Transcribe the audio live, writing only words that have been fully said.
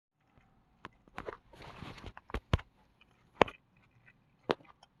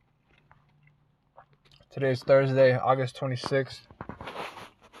Today is Thursday, August 26th,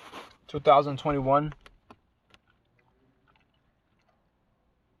 2021.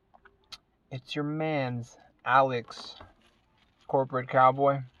 It's your man's Alex, Corporate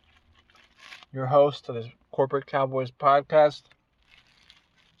Cowboy, your host of this Corporate Cowboys podcast.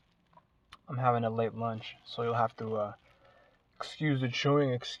 I'm having a late lunch, so you'll have to excuse the chewing,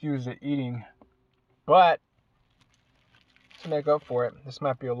 excuse the eating. But to make up for it, this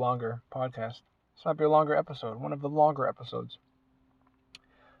might be a longer podcast. This might be a longer episode, one of the longer episodes.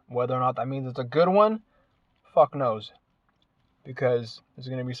 Whether or not that means it's a good one, fuck knows. Because there's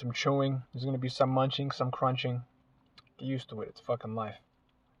going to be some chewing, there's going to be some munching, some crunching. Get used to it, it's fucking life.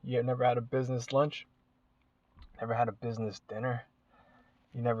 You never had a business lunch? Never had a business dinner?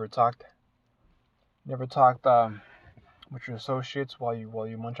 You never talked with your associates while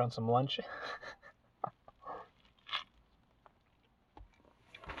you munch on some lunch?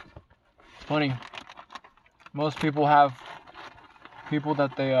 Funny. Most people have people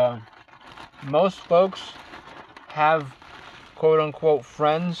that they most folks have quote unquote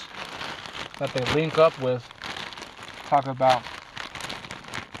friends that they link up with, talk about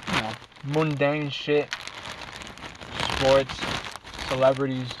mundane shit, sports,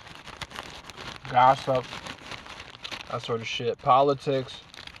 celebrities, gossip, that sort of shit, politics.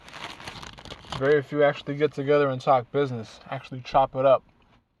 Very few actually get together and talk business, actually chop it up,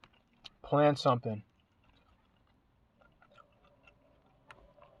 plan something.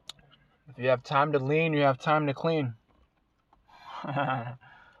 If you have time to lean, you have time to clean.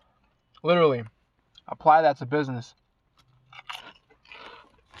 Literally, apply that to business.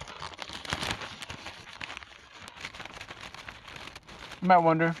 You might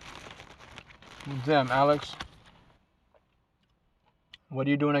wonder, damn, Alex, what are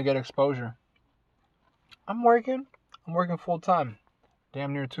you doing to get exposure? I'm working full time.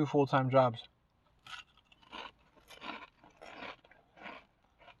 Damn near 2 full-time jobs.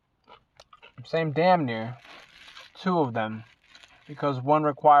 I'm saying damn near 2 of them because one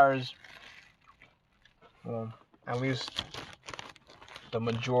requires, at least the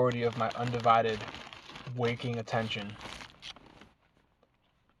majority of my undivided waking attention.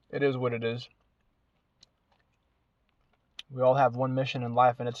 It is what it is. We all have one mission in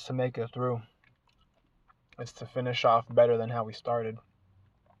life, and it's to make it through. It's to finish off better than how we started.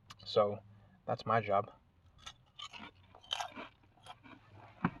 So, that's my job.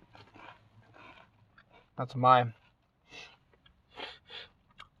 That's my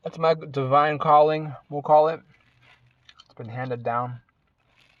divine calling, we'll call it. It's been handed down.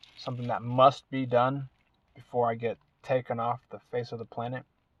 Something that must be done before I get taken off the face of the planet.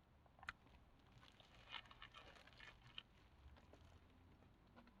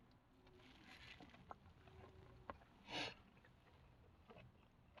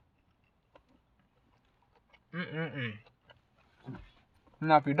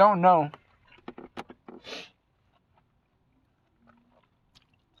 Now, if you don't know,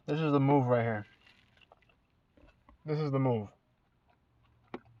 this is the move right here. This is the move.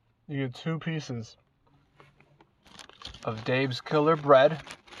 You get 2 pieces of Dave's Killer Bread.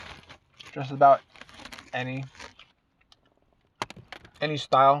 Just about any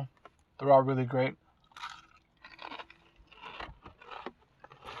style. They're all really great.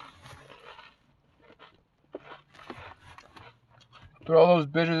 Throw those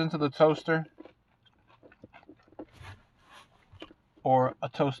bitches into the toaster. Or a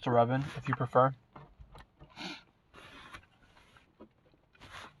toaster oven, if you prefer.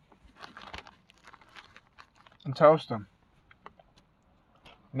 And toast them.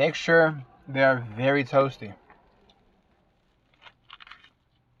 Make sure they are very toasty.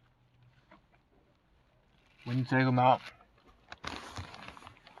 When you take them out, you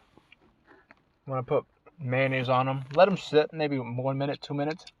want to put mayonnaise on them. Let them sit maybe 1 minute, 2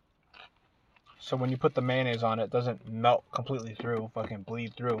 minutes. So when you put the mayonnaise on it, it doesn't melt completely through, fucking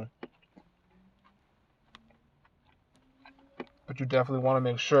bleed through. But you definitely want to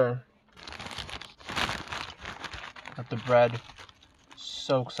make sure that the bread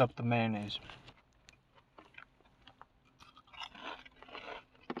soaks up the mayonnaise.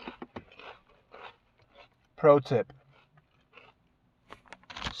 Pro tip: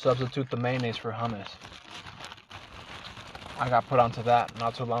 substitute the mayonnaise for hummus. I got put onto that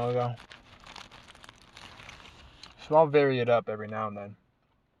not too long ago. So I'll vary it up every now and then.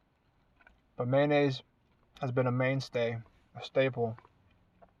 But mayonnaise has been a mainstay, a staple,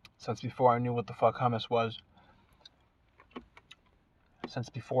 since before I knew what the fuck hummus was. Since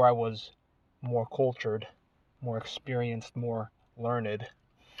before I was more cultured, more experienced, more learned.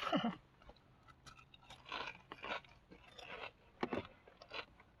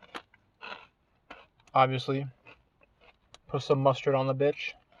 Obviously, put some mustard on the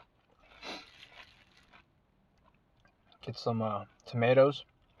bitch. Get some tomatoes.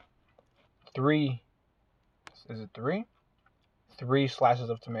 Is it three? 3 slices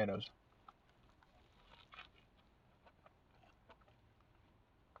of tomatoes.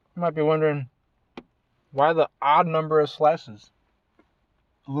 You might be wondering, why the odd number of slices?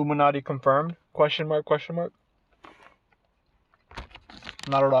 Illuminati confirmed? Question mark, question mark?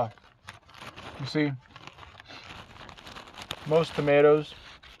 Not at all. You see, most tomatoes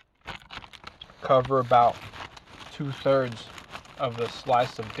cover about 2/3 of the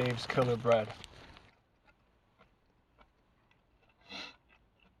slice of Dave's Killer Bread.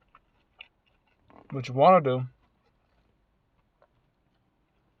 What you want to do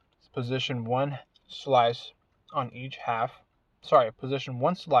is position one slice on each half. Position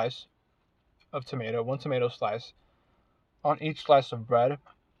one slice of tomato, one tomato slice on each slice of bread,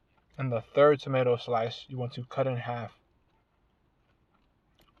 and the third tomato slice you want to cut in half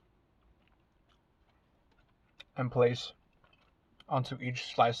and place onto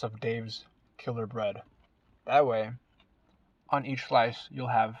each slice of Dave's Killer Bread. That way, on each slice, you'll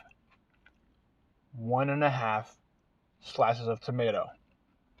have 1.5 slices of tomato.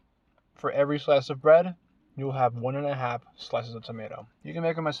 For every slice of bread, you'll have 1.5 slices of tomato. You can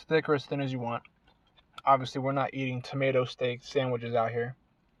make them as thick or as thin as you want. Obviously, we're not eating tomato steak sandwiches out here,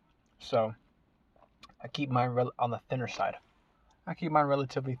 so I keep mine on the thinner side. I keep mine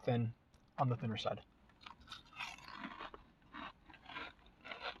relatively thin on the thinner side.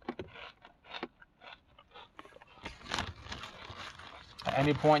 At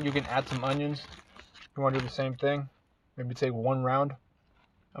any point, you can add some onions. You want to do the same thing. Maybe take 1 round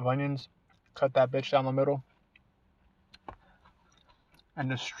of onions, cut that bitch down the middle, and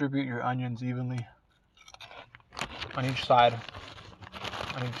distribute your onions evenly on each side,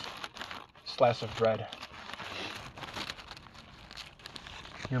 on each slice of bread.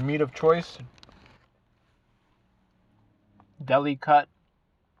 Your meat of choice, deli cut,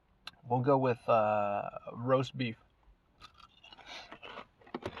 we'll go with roast beef.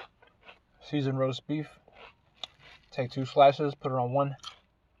 Seasoned roast beef. Take 2 slices, put it on one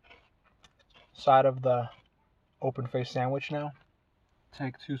side of the open face sandwich now.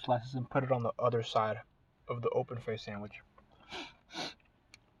 Take 2 slices and put it on the other side of the open face sandwich.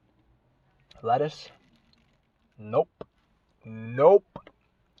 Lettuce? Nope.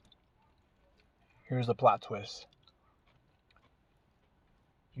 Here's the plot twist.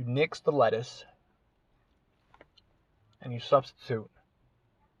 You nix the lettuce and you substitute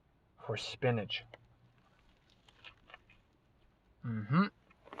for spinach. You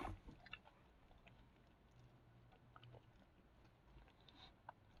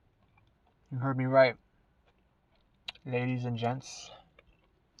heard me right, ladies and gents.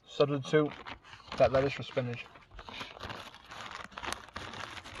 Substitute that lettuce for spinach.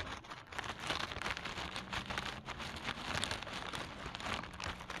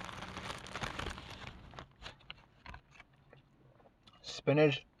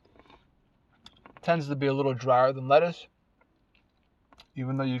 Spinach tends to be a little drier than lettuce.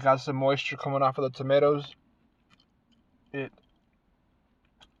 Even though you got some moisture coming off of the tomatoes, it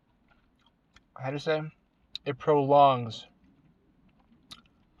prolongs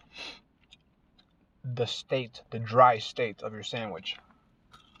the dry state of your sandwich.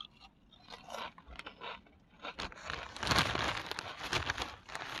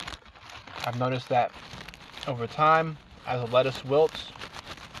 I've noticed that over time, as the lettuce wilts,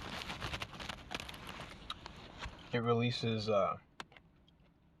 it releases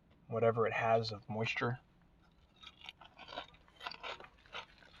whatever it has of moisture.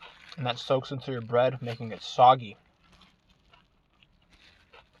 And that soaks into your bread, making it soggy.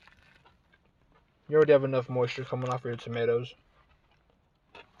 You already have enough moisture coming off of your tomatoes.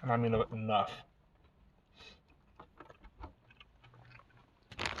 And I mean enough.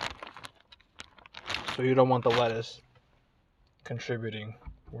 So you don't want the lettuce contributing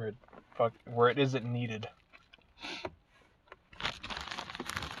where it isn't needed.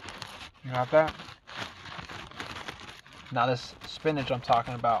 You got that? Now this spinach I'm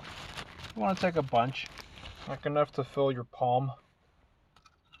talking about, you want to take a bunch, like enough to fill your palm.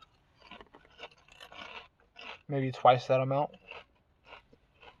 Maybe twice that amount.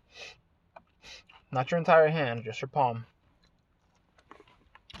 Not your entire hand, just your palm.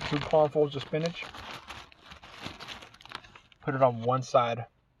 2 palmfuls of spinach. Put it on one side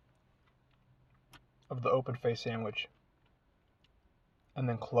of the open face sandwich. And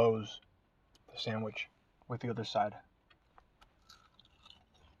then close the sandwich with the other side.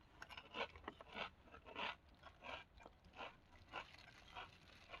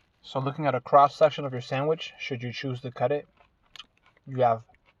 So looking at a cross section of your sandwich, should you choose to cut it, you have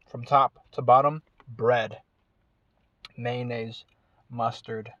from top to bottom bread, mayonnaise,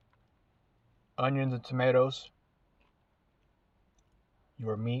 mustard, onions and tomatoes,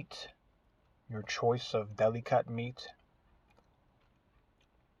 your meat, your choice of deli cut meat,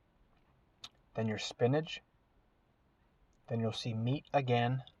 then your spinach, then you'll see meat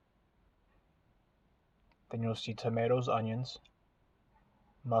again, then you'll see tomatoes, onions,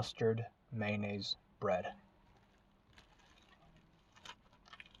 mustard, mayonnaise, bread.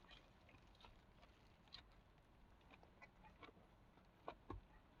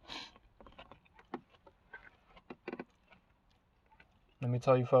 Let me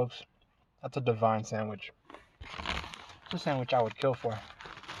tell you folks, that's a divine sandwich. It's a sandwich I would kill for.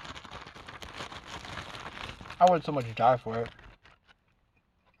 I wouldn't so much die for it,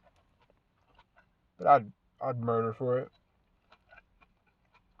 but I'd murder for it.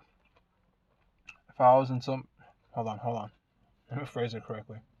 If I was in some... Hold on. Let me phrase it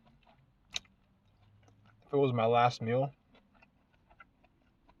correctly. If it was my last meal,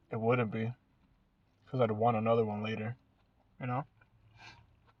 it wouldn't be. Because I'd want another one later. You know?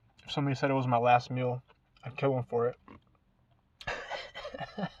 If somebody said it was my last meal, I'd kill them for it.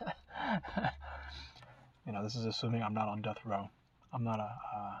 You know, this is assuming I'm not on death row. I'm not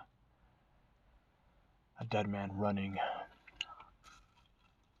a dead man running.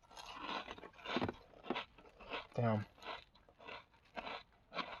 Damn.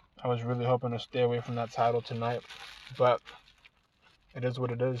 I was really hoping to stay away from that title tonight, but it is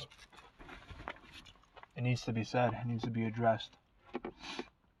what it is. It needs to be said. It needs to be addressed.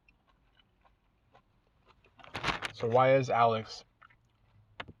 So why is Alex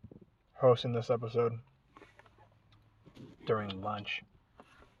hosting this episode during lunch?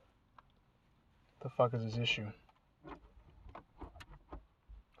 The fuck is his issue?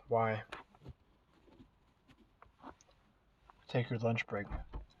 Why take your lunch break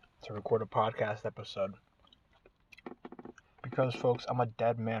to record a podcast episode? Because, folks, I'm a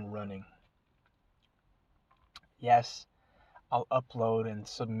dead man running. Yes, I'll upload and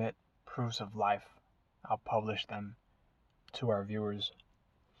submit proofs of life. I'll publish them to our viewers,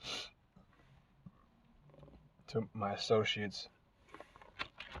 to my associates,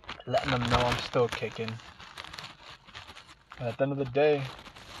 letting them know I'm still kicking. And at the end of the day,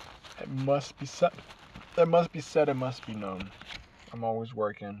 it must be said, it must be known. I'm always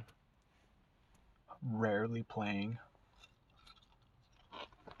working, rarely playing.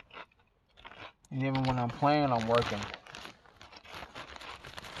 And even when I'm playing, I'm working.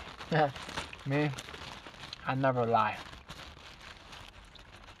 Me, I never lie.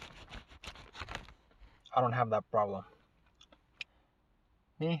 I don't have that problem.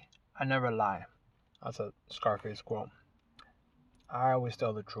 Me, I never lie. That's a Scarface quote. I always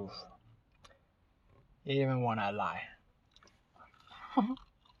tell the truth, even when I lie.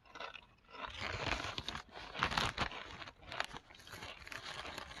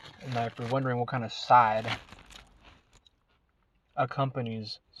 And if you're wondering what kind of side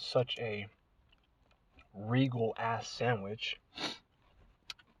accompanies such a regal ass sandwich,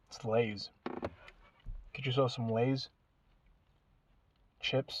 it's Lay's. Get yourself some Lay's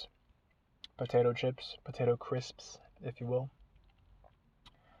chips, potato crisps, if you will.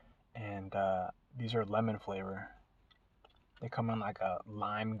 And these are lemon flavor. They come in like a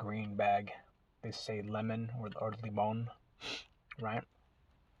lime green bag. They say lemon or limon, right?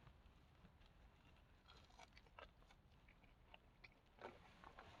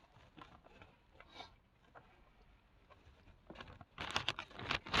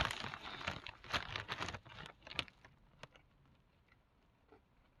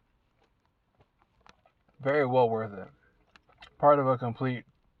 Very well worth it. Part of a complete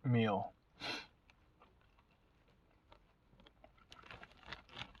meal.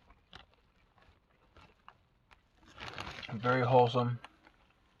 Very wholesome.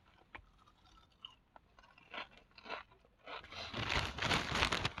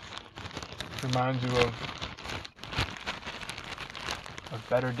 Reminds you of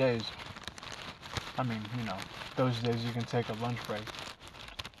better days. I mean, you know, those days you can take a lunch break.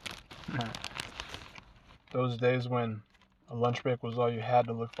 Those days when a lunch break was all you had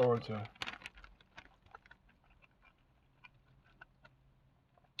to look forward to.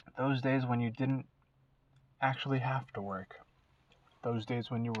 Those days when you didn't actually have to work. Those days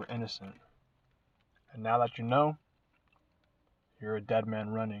when you were innocent. And now that you know, you're a dead man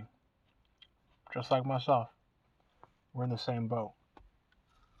running. Just like myself. We're in the same boat.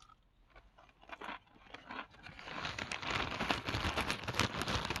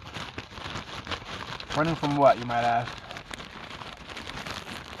 Running from what, you might ask?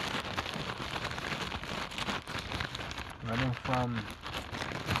 running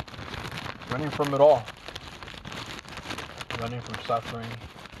from it all. Running from suffering,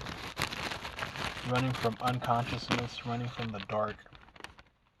 running from unconsciousness, running from the dark,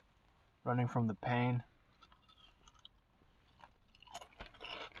 running from the pain.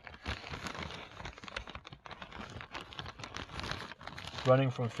 Running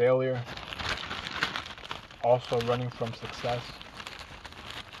from failure, also running from success.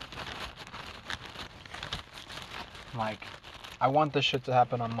 Like, I want this shit to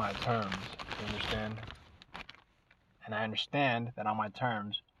happen on my terms, you understand? And I understand that on my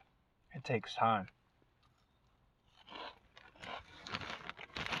terms, it takes time.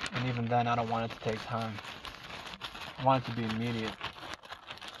 And even then, I don't want it to take time. I want it to be immediate.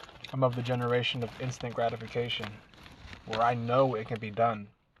 I'm of the generation of instant gratification, where I know it can be done,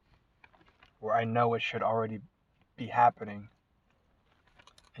 where I know it should already be happening,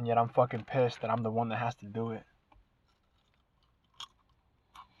 and yet I'm fucking pissed that I'm the one that has to do it.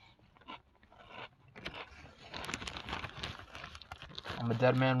 I'm a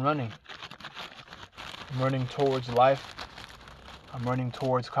dead man running. I'm running towards life. I'm running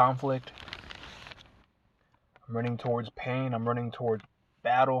towards conflict. I'm running towards pain. I'm running towards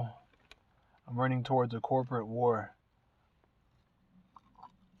battle. I'm running towards a corporate war.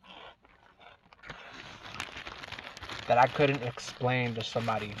 That I couldn't explain to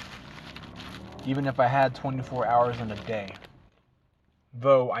somebody, even if I had 24 hours in a day.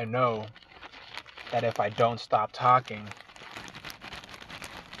 Though I know that if I don't stop talking,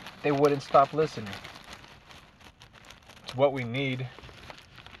 they wouldn't stop listening. It's what we need.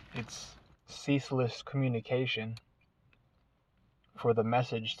 It's ceaseless communication for the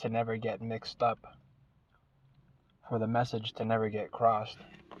message to never get mixed up, for the message to never get crossed.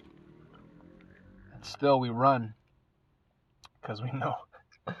 And still we run because we know,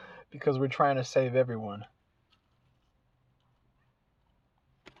 because we're trying to save everyone.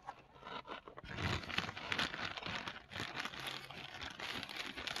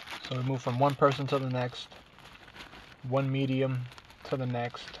 So we move from one person to the next, one medium to the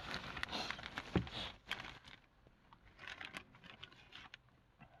next.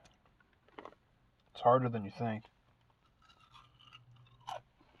 It's harder than you think.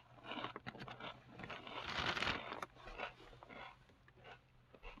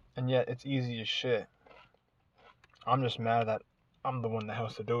 And yet it's easy as shit. I'm just mad that I'm the one that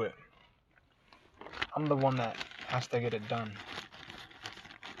has to do it. I'm the one that has to get it done.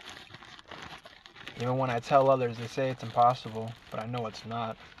 Even when I tell others, they say it's impossible, but I know it's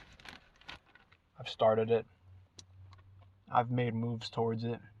not. I've started it. I've made moves towards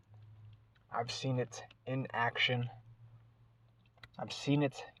it. I've seen it in action. I've seen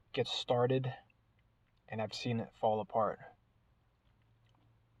it get started, and I've seen it fall apart.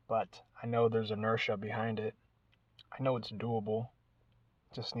 But I know there's inertia behind it. I know it's doable.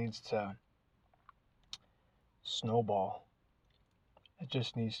 It just needs to snowball. It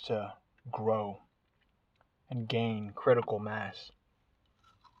just needs to grow and gain critical mass.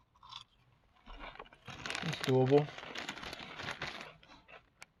 It's doable.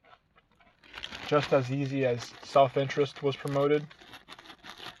 Just as easy as self-interest was promoted,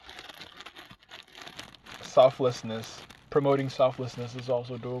 promoting selflessness is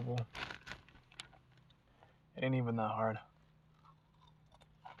also doable. It ain't even that hard.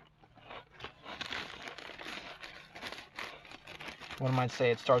 One might say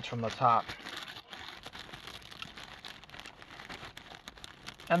it starts from the top.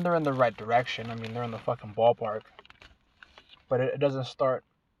 And they're in the right direction. I mean, they're in the fucking ballpark. But it doesn't start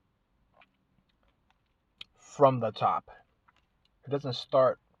from the top. It doesn't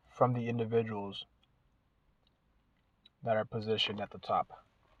start from the individuals that are positioned at the top.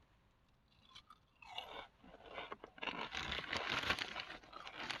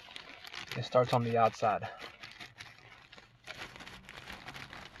 It starts on the outside.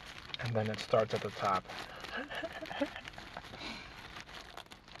 And then it starts at the top.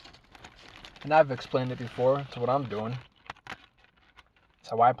 And I've explained it before. It's what I'm doing. It's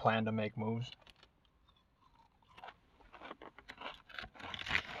how I plan to make moves.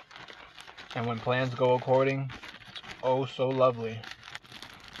 And when plans go according, it's oh so lovely.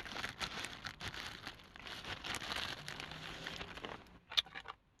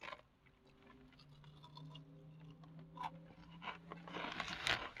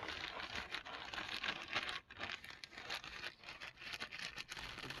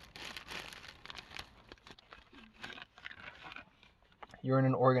 You're in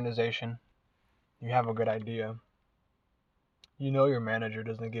an organization. You have a good idea. You know your manager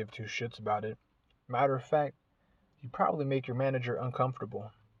doesn't give two shits about it. Matter of fact, you probably make your manager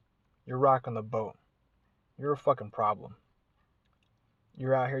uncomfortable. You're rocking the boat. You're a fucking problem.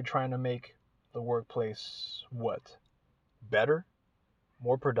 You're out here trying to make the workplace what? Better?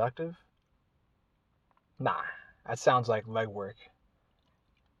 More productive? Nah, that sounds like legwork.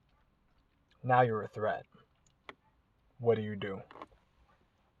 Now you're a threat. What do?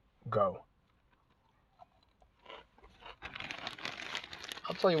 Go.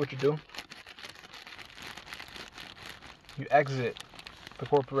 I'll tell you what you do. You exit the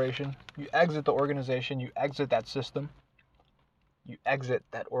corporation, you exit the organization, you exit that system, you exit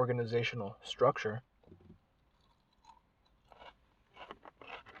that organizational structure.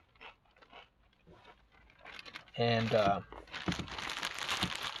 And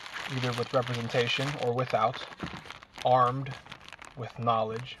either with representation or without, armed with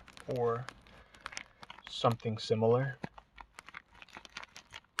knowledge or something similar,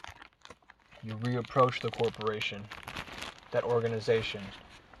 you reapproach the corporation, that organization,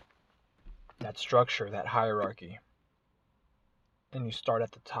 that structure, that hierarchy, and you start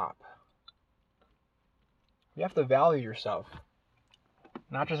at the top. You have to value yourself,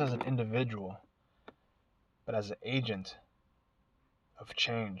 not just as an individual, but as an agent of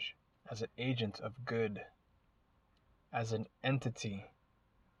change, as an agent of good, as an entity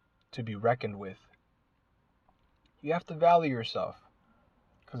to be reckoned with. You have to value yourself,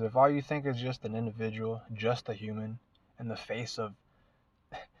 because if all you think is just an individual, just a human, in the face of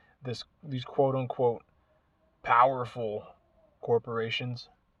these quote-unquote powerful corporations,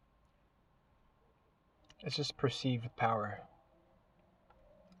 it's just perceived power.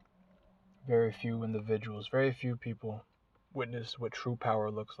 Very few individuals, very few people witness what true power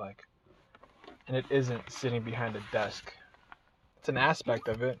looks like. And it isn't sitting behind a desk. It's an aspect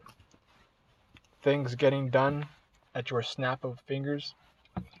of it. Things getting done at your snap of fingers.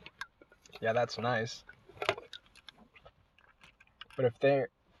 Yeah, that's nice. But if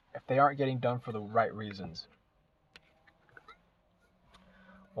they aren't getting done for the right reasons,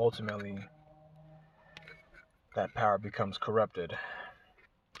 ultimately that power becomes corrupted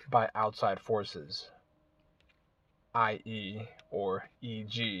by outside forces, i.e. or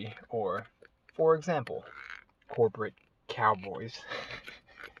e.g. or, for example, corporate cowboys.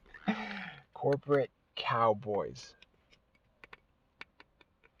 Corporate cowboys.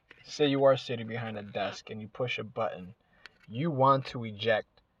 Say you are sitting behind a desk and you push a button. You want to eject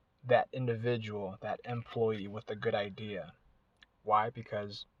that individual, that employee with a good idea. Why?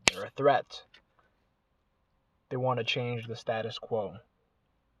 Because they're a threat. They want to change the status quo.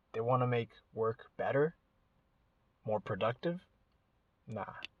 They want to make work better, more productive. Nah,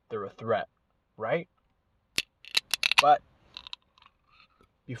 they're a threat, right? But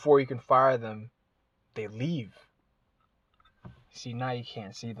before you can fire them, they leave. See, now you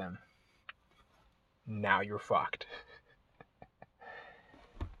can't see them. Now you're fucked.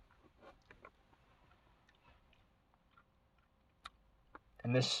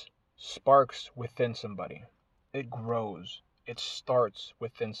 And this sparks within somebody. It grows. It starts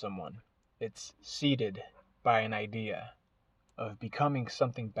within someone. It's seeded by an idea of becoming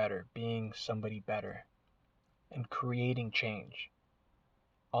something better, being somebody better, and creating change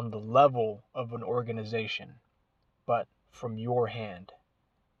on the level of an organization, but from your hand.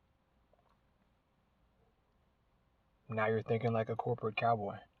 Now you're thinking like a corporate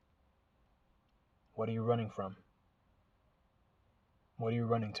cowboy. What are you running from? What are you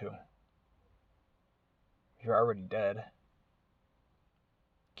running to? You're already dead.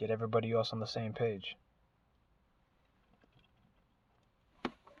 Get everybody else on the same page.